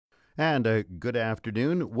And a good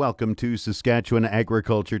afternoon. Welcome to Saskatchewan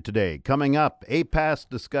Agriculture Today. Coming up, APAS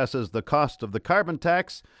discusses the cost of the carbon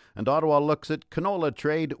tax, and Ottawa looks at canola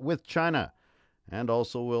trade with China. And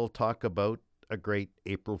also we'll talk about a great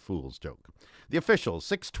April Fool's joke. The official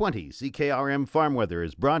 620 CKRM Farm Weather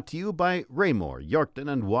is brought to you by Raymore, Yorkton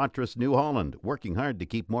and Watrous, New Holland, working hard to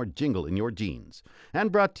keep more jingle in your jeans. And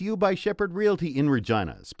brought to you by Shepherd Realty in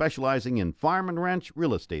Regina, specializing in farm and ranch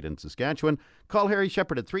real estate in Saskatchewan. Call Harry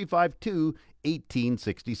Shepherd at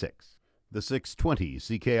 352-1866. The 620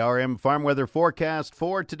 CKRM Farm Weather forecast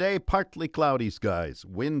for today: partly cloudy skies,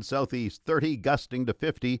 wind southeast 30, gusting to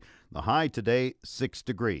 50. The high today 6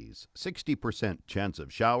 degrees, 60% chance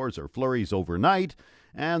of showers or flurries overnight,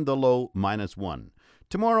 and the low -1.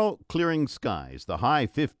 Tomorrow, clearing skies, the high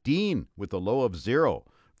 15 with a low of 0.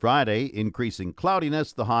 Friday, increasing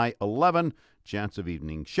cloudiness, the high 11, chance of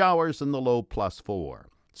evening showers, and the low +4.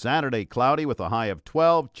 Saturday, cloudy with a high of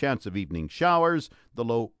 12, chance of evening showers, the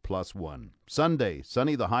low +1. Sunday,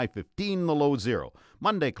 sunny, the high 15, the low 0.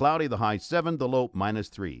 Monday, cloudy, the high 7, the low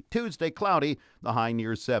 -3. Tuesday, cloudy, the high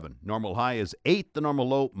near 7. Normal high is 8, the normal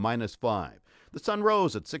low -5. The sun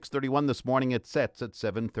rose at 6:31 this morning. It sets at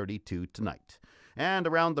 7:32 tonight. And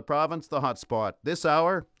around the province, the hot spot this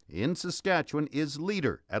hour in Saskatchewan is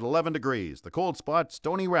Leader at 11 degrees. The cold spot,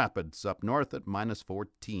 Stony Rapids, up north at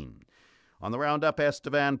 -14. On the roundup,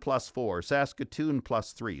 Estevan +4, Saskatoon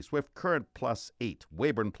 +3, Swift Current +8,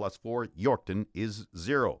 Weyburn +4, Yorkton is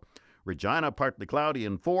 0. Regina partly cloudy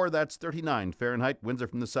and 4, that's 39 Fahrenheit. Winds are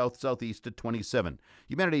from the south-southeast at 27.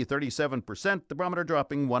 Humidity 37%, the barometer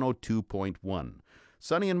dropping 102.1.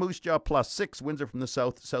 Sunny in Moose Jaw +6, winds are from the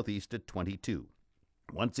south-southeast at 22.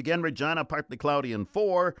 Once again, Regina partly cloudy and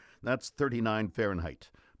 4, that's 39 Fahrenheit.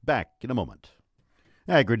 Back in a moment.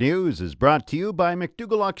 Agri-News is brought to you by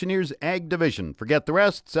McDougall Auctioneers Ag Division. Forget the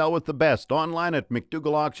rest, sell with the best. Online at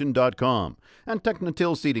mcdougallauction.com. And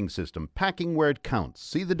Technotil Seeding System, packing where it counts.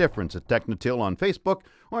 See the difference at Technotil on Facebook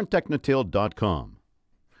or on technotil.com.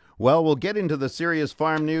 Well, we'll get into the serious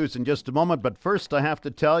farm news in just a moment, but first I have to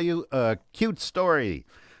tell you a cute story.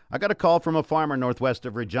 I got a call from a farmer northwest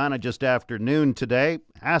of Regina just after noon today,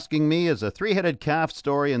 asking me, is a three-headed calf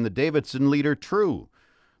story in the Davidson Leader true?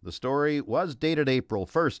 The story was dated April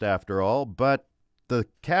 1st, after all, but the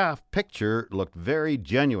calf picture looked very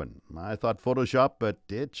genuine. I thought Photoshop, but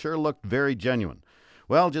it sure looked very genuine.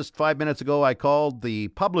 Well, just 5 minutes ago, I called the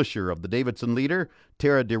publisher of the Davidson Leader,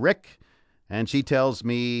 Tara DeRick, and she tells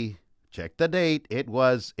me, check the date, it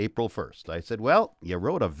was April 1st. I said, well, you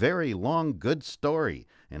wrote a very long, good story,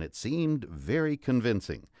 and it seemed very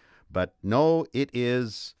convincing. But no, it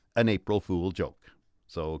is an April Fool joke.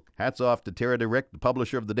 So hats off to Tara DeRick, the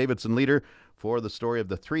publisher of the Davidson Leader, for the story of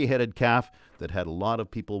the three-headed calf that had a lot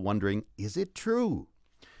of people wondering, is it true?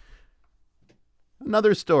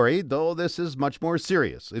 Another story, though this is much more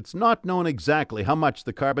serious. It's not known exactly how much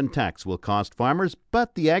the carbon tax will cost farmers,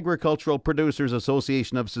 but the Agricultural Producers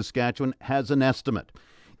Association of Saskatchewan has an estimate.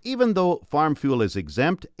 Even though farm fuel is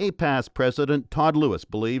exempt, APAS President Todd Lewis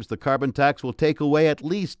believes the carbon tax will take away at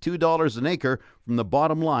least $2 an acre from the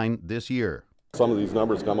bottom line this year. Some of these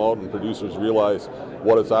numbers come out and producers realize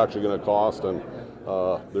what it's actually going to cost, and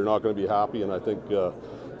they're not going to be happy. And I think a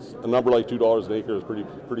number like $2 an acre is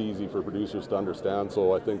pretty easy for producers to understand.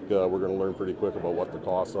 So I think we're going to learn pretty quick about what the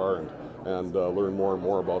costs are and learn more and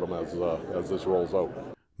more about them as this rolls out.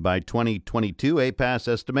 By 2022, APAS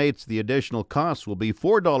estimates the additional costs will be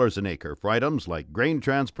 $4 an acre for items like grain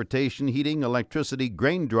transportation, heating, electricity,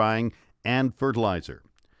 grain drying, and fertilizer.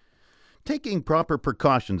 Taking proper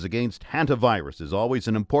precautions against hantavirus is always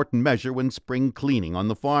an important measure when spring cleaning on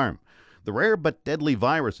the farm. The rare but deadly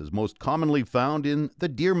virus is most commonly found in the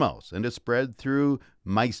deer mouse and is spread through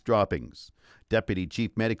mice droppings. Deputy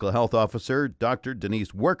Chief Medical Health Officer Dr.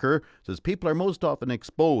 Denise Worker says people are most often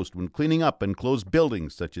exposed when cleaning up enclosed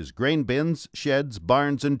buildings such as grain bins, sheds,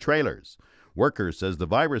 barns, and trailers. Worker says the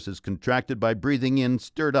virus is contracted by breathing in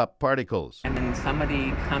stirred-up particles. And when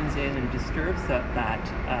somebody comes in and disturbs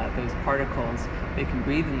those particles, they can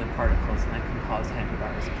breathe in the particles, and that can cause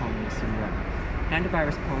hantavirus pulmonary syndrome.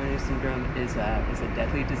 Hantavirus pulmonary syndrome is a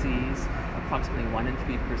deadly disease. Approximately 1 in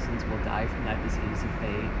 3 persons will die from that disease if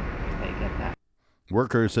they get that.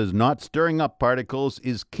 Worker says not stirring up particles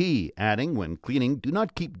is key, adding, when cleaning, do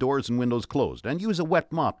not keep doors and windows closed and use a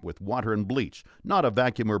wet mop with water and bleach, not a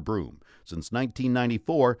vacuum or broom. Since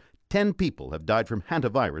 1994, 10 people have died from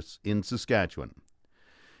hantavirus in Saskatchewan.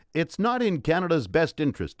 It's not in Canada's best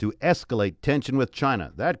interest to escalate tension with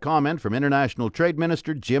China. That comment from International Trade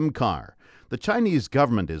Minister Jim Carr. The Chinese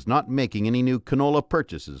government is not making any new canola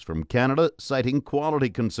purchases from Canada, citing quality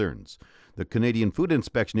concerns. The Canadian Food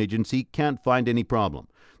Inspection Agency can't find any problem.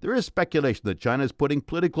 There is speculation that China is putting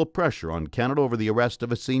political pressure on Canada over the arrest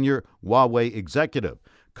of a senior Huawei executive.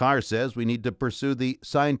 Carr says we need to pursue the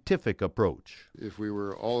scientific approach. If we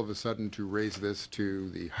were all of a sudden to raise this to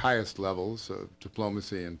the highest levels of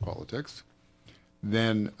diplomacy and politics,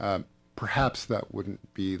 then perhaps that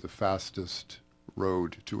wouldn't be the fastest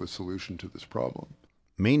road to a solution to this problem.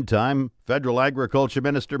 Meantime, Federal Agriculture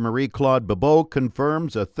Minister Marie-Claude Bibeau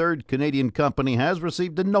confirms a third Canadian company has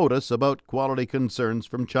received a notice about quality concerns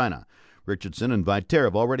from China. Richardson and Viterra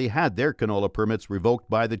have already had their canola permits revoked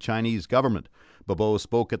by the Chinese government. Bibeau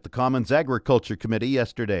spoke at the Commons Agriculture Committee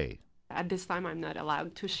yesterday. At this time, I'm not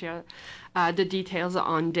allowed to share the details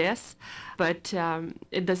on this, but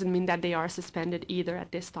it doesn't mean that they are suspended either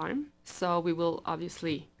at this time. So we will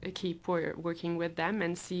obviously keep working with them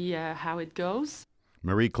and see how it goes.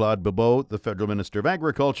 Marie-Claude Bibeau, the Federal Minister of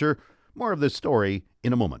Agriculture. More of this story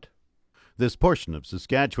in a moment. This portion of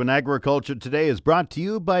Saskatchewan Agriculture Today is brought to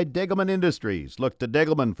you by Degelman Industries. Look to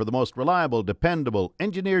Degelman for the most reliable, dependable,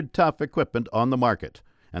 engineered tough equipment on the market.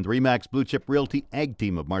 And the RE/MAX Blue Chip Realty Ag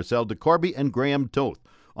Team of Marcel DeCorby and Graham Toth.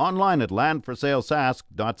 Online at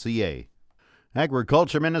landforsalesask.ca.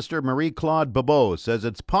 Agriculture Minister Marie-Claude Bibeau says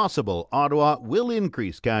it's possible Ottawa will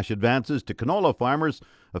increase cash advances to canola farmers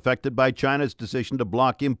affected by China's decision to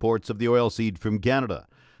block imports of the oilseed from Canada.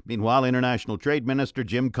 Meanwhile, International Trade Minister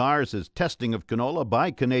Jim Carr says testing of canola by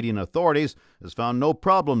Canadian authorities has found no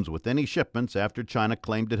problems with any shipments after China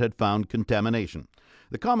claimed it had found contamination.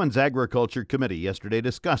 The Commons Agriculture Committee yesterday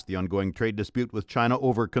discussed the ongoing trade dispute with China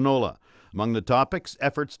over canola. Among the topics,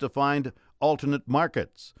 efforts to find alternate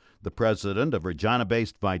markets. The president of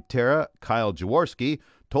Regina-based Viterra, Kyle Jaworski,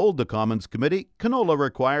 told the Commons Committee canola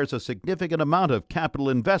requires a significant amount of capital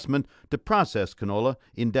investment to process canola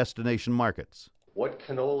in destination markets. What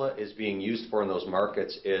canola is being used for in those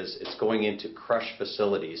markets is it's going into crush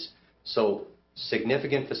facilities. So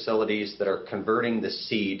significant facilities that are converting the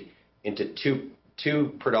seed into two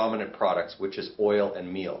predominant products, which is oil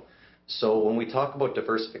and meal. So when we talk about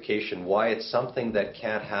diversification, why it's something that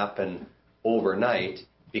can't happen overnight,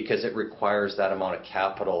 because it requires that amount of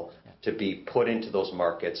capital to be put into those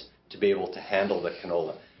markets to be able to handle the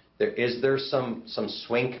canola. Is there some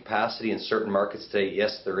swing capacity in certain markets today?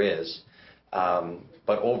 Yes, there is.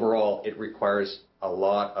 But overall, it requires a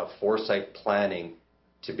lot of foresight planning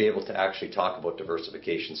to be able to actually talk about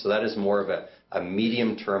diversification. So that is more of a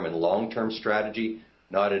medium-term and long-term strategy,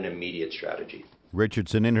 not an immediate strategy.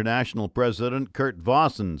 Richardson International President Kurt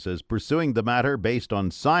Vossen says pursuing the matter based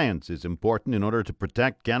on science is important in order to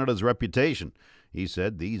protect Canada's reputation. He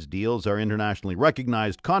said these deals are internationally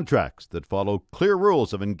recognized contracts that follow clear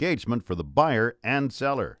rules of engagement for the buyer and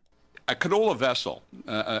seller. A canola vessel,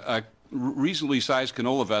 a reasonably sized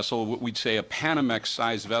canola vessel, what we'd say a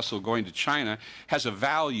Panamax-sized vessel going to China, has a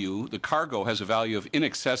value, the cargo has a value of in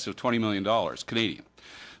excess of $20 million Canadian.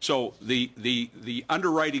 So the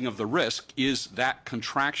underwriting of the risk is that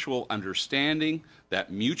contractual understanding,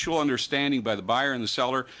 that mutual understanding by the buyer and the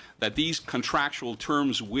seller, that these contractual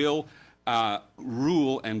terms will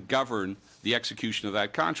rule and govern the execution of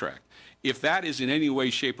that contract. If that is in any way,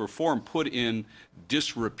 shape, or form put in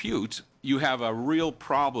disrepute, you have a real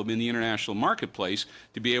problem in the international marketplace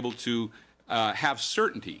to be able to have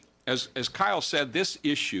certainty. As Kyle said, this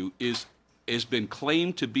issue has been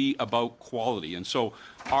claimed to be about quality. And so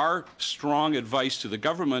our strong advice to the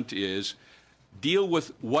government is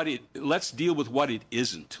let's deal with what it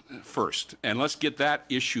isn't first. And let's get that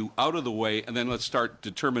issue out of the way, and then let's start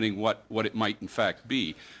determining what it might in fact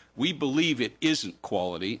be. We believe it isn't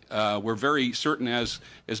quality. We're very certain, as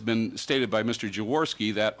has been stated by Mr.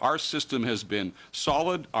 Jaworski, that our system has been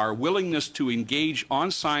solid. Our willingness to engage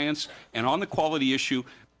on science and on the quality issue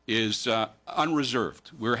is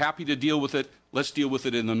unreserved. We're happy to deal with it. Let's deal with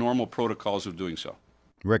it in the normal protocols of doing so.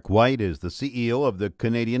 Rick White is the CEO of the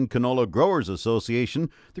Canadian Canola Growers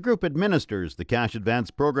Association. The group administers the cash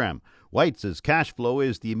advance program. White says cash flow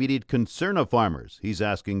is the immediate concern of farmers. He's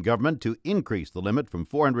asking government to increase the limit from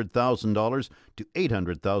 $400,000 to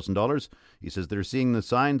 $800,000. He says they're seeing the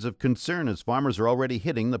signs of concern as farmers are already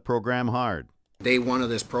hitting the program hard. Day one of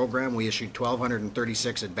this program, we issued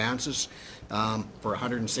 1,236 advances for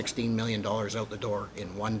 $116 million out the door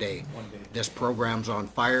in one day. This program's on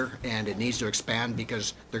fire, and it needs to expand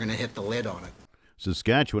because they're going to hit the lid on it.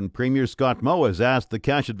 Saskatchewan Premier Scott Moe has asked the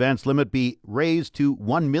cash advance limit be raised to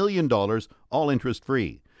 $1 million, all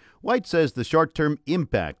interest-free. White says the short-term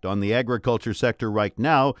impact on the agriculture sector right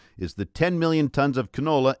now is the 10 million tons of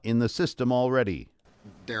canola in the system already.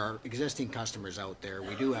 there are existing customers out there.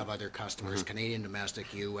 We do have other customers, Canadian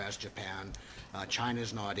domestic, U.S., Japan.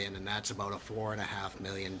 China's not in, and that's about a 4.5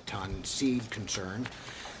 million ton seed concern.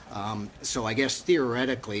 So I guess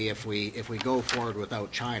theoretically, if we go forward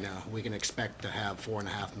without China, we can expect to have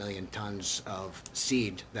 4.5 million tons of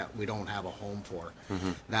seed that we don't have a home for.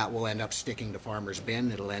 That will end up sticking to farmers'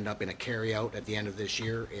 bin. It'll end up in a carryout at the end of this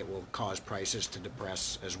year. It will cause prices to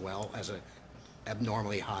depress as well as a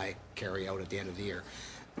abnormally high carryout at the end of the year.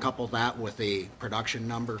 Couple that with the production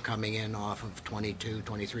number coming in off of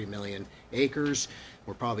 23 million acres,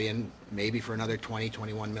 we're probably in maybe for another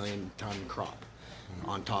 21 million ton crop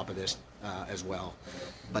on top of this as well.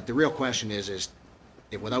 But the real question is if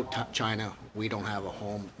without China, we don't have a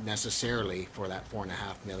home necessarily for that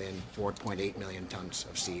 4.8 million tons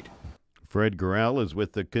of seed. Fred Gorell is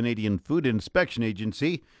with the Canadian Food Inspection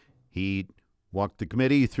Agency. He walked the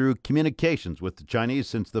committee through communications with the Chinese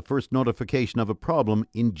since the first notification of a problem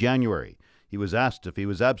in January. He was asked if he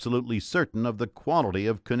was absolutely certain of the quality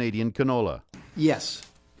of Canadian canola. Yes.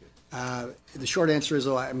 The short answer is,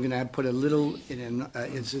 I'm going to put a little in.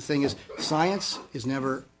 The thing is, science is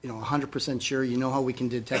never, 100% sure. You know how we can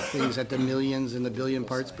detect things at the millions and the billion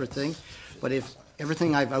parts per thing. But if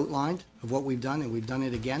everything I've outlined of what we've done, and we've done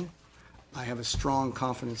it again, I have a strong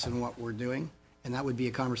confidence in what we're doing. And that would be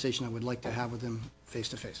a conversation I would like to have with him face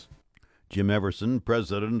to face. Jim Everson,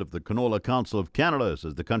 president of the Canola Council of Canada,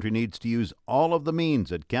 says the country needs to use all of the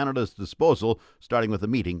means at Canada's disposal, starting with a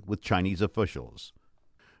meeting with Chinese officials.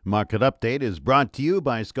 Market Update is brought to you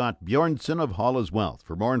by Scott Bjornson of Hollis Wealth.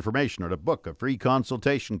 For more information or to book a free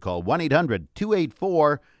consultation, call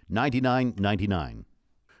 1-800-284-9999.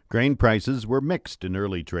 Grain prices were mixed in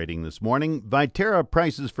early trading this morning. Viterra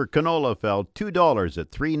prices for canola fell $2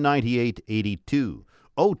 at $398.82.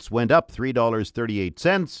 Oats went up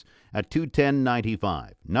 $3.38 at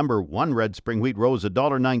 $210.95. Number 1 red spring wheat rose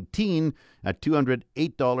 $1.19 at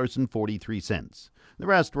 $208.43. The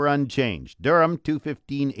rest were unchanged. Durham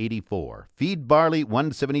 $215.84. Feed barley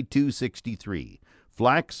 $172.63.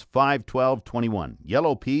 Flax $512.21.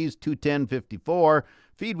 Yellow peas $210.54.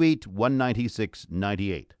 Feed wheat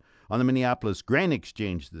 $196.98. On the Minneapolis Grain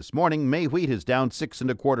Exchange this morning, May wheat is down 6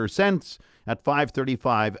 1/4 cents at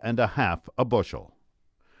 $5.35 1/2 a bushel.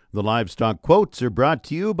 The livestock quotes are brought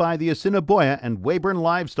to you by the Assiniboia and Weyburn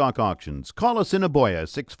Livestock Auctions. Call Assiniboia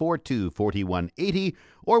 642-4180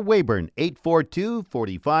 or Weyburn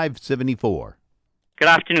 842-4574. Good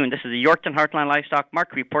afternoon. This is the Yorkton Heartland Livestock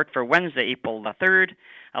Market Report for Wednesday, April the 3rd.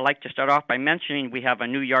 I'd like to start off by mentioning we have a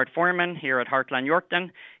new yard foreman here at Heartland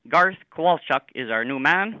Yorkton. Garth Kowalchuk is our new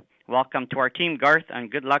man. Welcome to our team, Garth,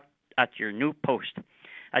 and good luck at your new post.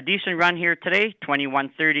 A decent run here today,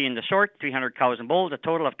 21.30 in the sort, 300 cows and bulls, a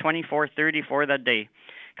total of 24.30 for that day.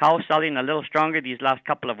 Cows selling a little stronger these last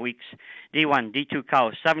couple of weeks. D1, D2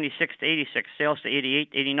 cows, 76 to 86, sales to 88,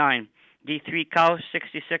 89. D3 cows,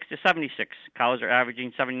 66 to 76. Cows are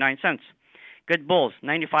averaging 79 cents. Good bulls,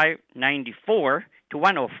 94 to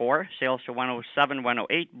 104, sales to 107,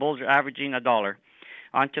 108. Bulls are averaging $1.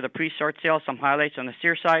 On to the pre-sort sales, some highlights on the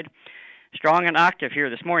steer side. Strong and active here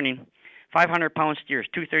this morning. 500-pound steers,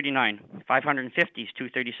 239. 550s,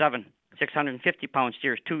 237. 650-pound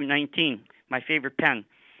steers, 219. My favorite pen.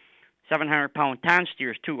 700-pound tan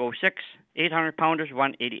steers, 206. 800-pounders,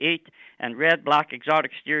 188. And red, black,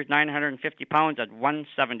 exotic steers, 950 pounds at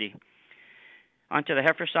 170. On to the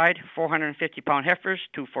heifer side, 450-pound heifers,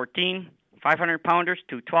 214. 500-pounders,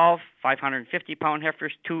 212. 550-pound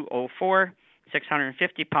heifers, 204.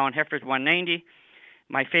 650-pound heifers, 190.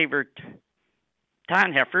 My favorite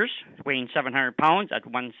tan heifers, weighing 700 pounds at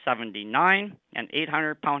 179, and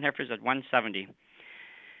 800-pound heifers at 170.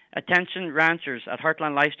 Attention ranchers, at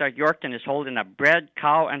Heartland Livestock Yorkton is holding a bred,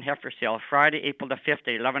 cow, and heifer sale Friday, April the 5th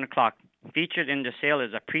at 11 o'clock. Featured in the sale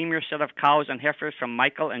is a premier set of cows and heifers from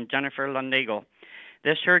Michael and Jennifer Lundago.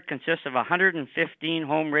 This herd consists of 115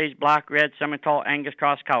 home-raised black, red, Simmental Angus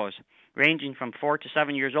cross cows, ranging from 4 to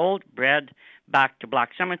 7 years old, bred back to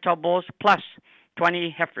black Simmental bulls, plus 20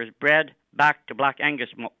 heifers bred back to black Angus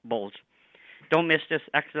bulls. Don't miss this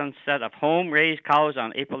excellent set of home-raised cows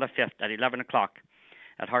on April the 5th at 11 o'clock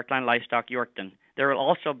at Heartland Livestock Yorkton. There will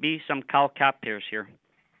also be some cow calf pairs here.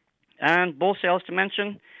 And bull sales to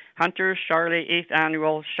mention, Hunter's Charolais 8th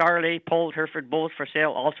Annual Charolais Polled Hereford Bulls for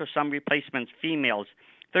sale, also some replacements, females.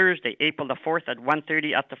 Thursday, April the 4th at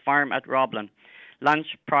 1:30 at the farm at Roblin.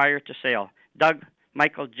 Lunch prior to sale. Doug,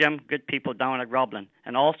 Michael, Jim, good people down at Roblin.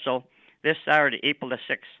 And also, this Saturday, April the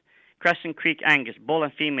 6th, Crescent Creek Angus, bull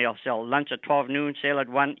and female sale. Lunch at 12 noon, sale at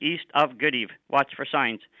 1 east of Goodeve. Watch for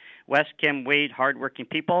signs. West, Kim, Wade, hardworking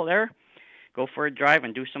people there. Go for a drive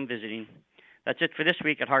and do some visiting. That's it for this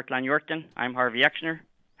week at Heartland Yorkton. I'm Harvey Exner.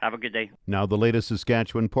 Have a good day. Now the latest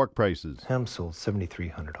Saskatchewan pork prices. Ham sold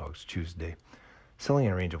 7,300 hogs Tuesday, selling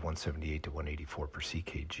in a range of 178 to 184 per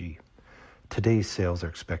ckg. Today's sales are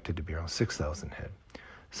expected to be around 6,000 head,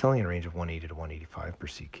 selling in a range of 180 to 185 per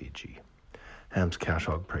ckg. Ham's cash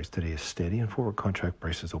hog price today is steady, and forward contract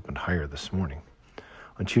prices opened higher this morning.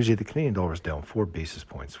 On Tuesday, the Canadian dollar is down 4 basis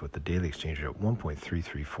points, with the daily exchange rate at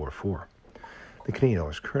 1.3344. The Canadian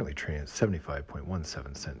dollar is currently trading at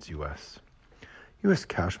 75.17 cents U.S. U.S.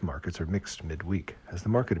 cash markets are mixed midweek, as the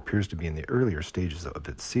market appears to be in the earlier stages of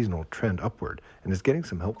its seasonal trend upward and is getting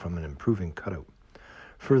some help from an improving cutout.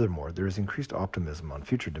 Furthermore, there is increased optimism on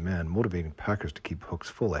future demand, motivating packers to keep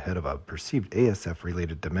hooks full ahead of a perceived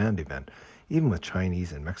ASF-related demand event, even with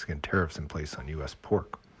Chinese and Mexican tariffs in place on U.S.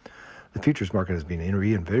 pork. The futures market has been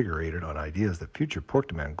reinvigorated on ideas that future pork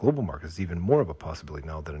demand global market is even more of a possibility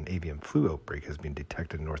now that an avian flu outbreak has been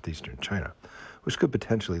detected in northeastern China, which could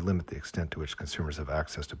potentially limit the extent to which consumers have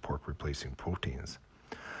access to pork-replacing proteins.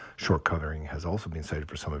 Short covering has also been cited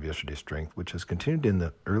for some of yesterday's strength, which has continued in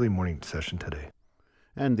the early morning session today.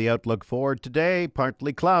 And the outlook for today,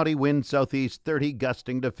 partly cloudy, wind southeast 30,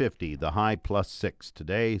 gusting to 50, the high +6.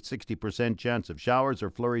 Today, 60% chance of showers or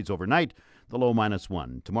flurries overnight, the low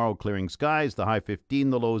 -1. Tomorrow, clearing skies, the high 15,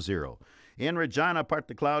 the low 0. In Regina,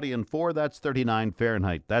 partly cloudy and 4, that's 39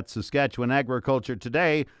 Fahrenheit. That's Saskatchewan Agriculture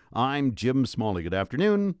Today. I'm Jim Smalley. Good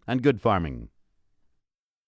afternoon and good farming.